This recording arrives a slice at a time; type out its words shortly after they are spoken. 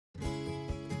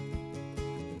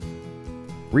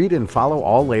Read and follow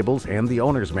all labels and the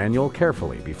owner's manual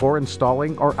carefully before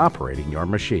installing or operating your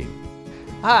machine.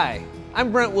 Hi,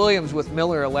 I'm Brent Williams with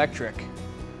Miller Electric.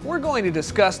 We're going to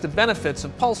discuss the benefits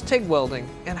of Pulse TIG welding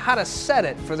and how to set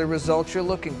it for the results you're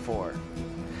looking for.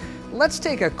 Let's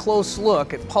take a close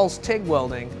look at Pulse TIG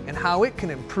welding and how it can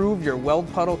improve your weld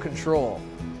puddle control.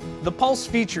 The Pulse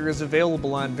feature is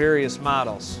available on various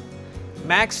models.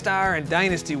 Maxstar and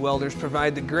Dynasty welders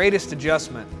provide the greatest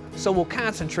adjustment, so we'll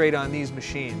concentrate on these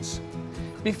machines.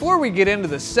 Before we get into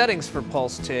the settings for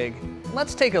Pulse TIG,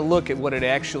 let's take a look at what it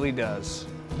actually does.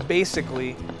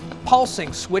 Basically,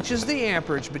 pulsing switches the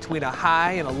amperage between a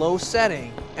high and a low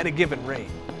setting at a given rate.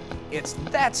 It's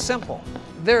that simple.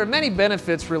 There are many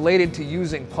benefits related to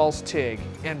using Pulse TIG,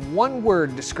 and one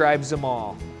word describes them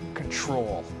all: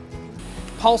 control.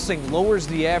 Pulsing lowers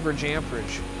the average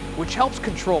amperage, which helps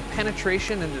control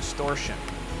penetration and distortion.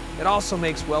 It also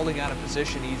makes welding out of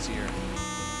position easier.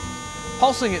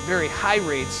 Pulsing at very high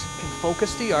rates can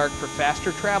focus the arc for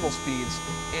faster travel speeds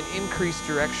and increase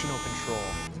directional control.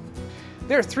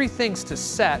 There are three things to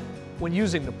set when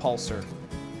using the pulsar: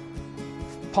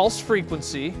 pulse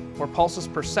frequency, or pulses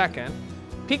per second,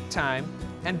 peak time,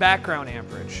 and background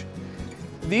amperage.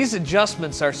 These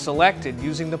adjustments are selected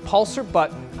using the pulsar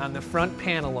button on the front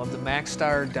panel of the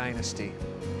Maxstar or Dynasty.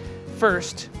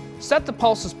 First, set the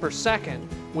pulses per second,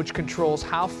 which controls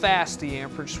how fast the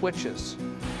amperage switches.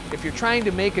 If you're trying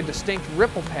to make a distinct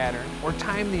ripple pattern or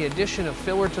time the addition of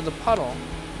filler to the puddle,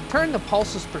 turn the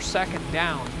pulses per second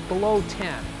down below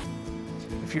 10.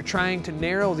 If you're trying to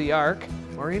narrow the arc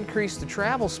or increase the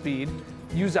travel speed,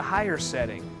 use a higher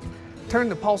setting. Turn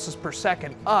the pulses per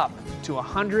second up to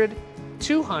 100,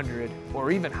 200,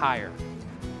 or even higher.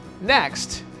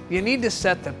 Next, you need to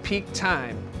set the peak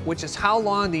time, which is how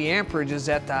long the amperage is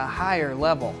at the higher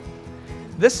level.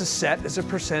 This is set as a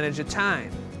percentage of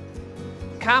time.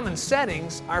 Common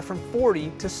settings are from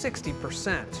 40 to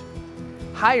 60%.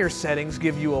 Higher settings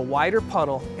give you a wider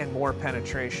puddle and more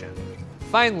penetration.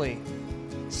 Finally,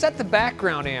 set the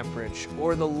background amperage,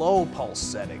 or the low pulse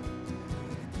setting.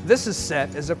 This is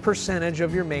set as a percentage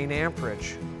of your main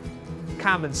amperage.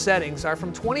 Common settings are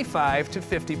from 25 to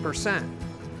 50%.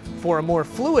 For a more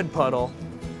fluid puddle,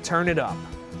 turn it up.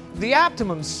 The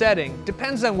optimum setting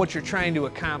depends on what you're trying to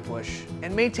accomplish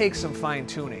and may take some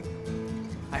fine-tuning.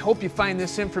 I hope you find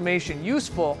this information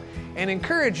useful and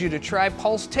encourage you to try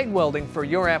Pulse TIG welding for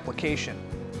your application.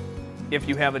 If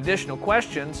you have additional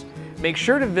questions, make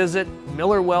sure to visit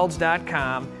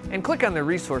millerwelds.com and click on the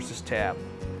Resources tab.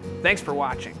 Thanks for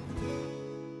watching.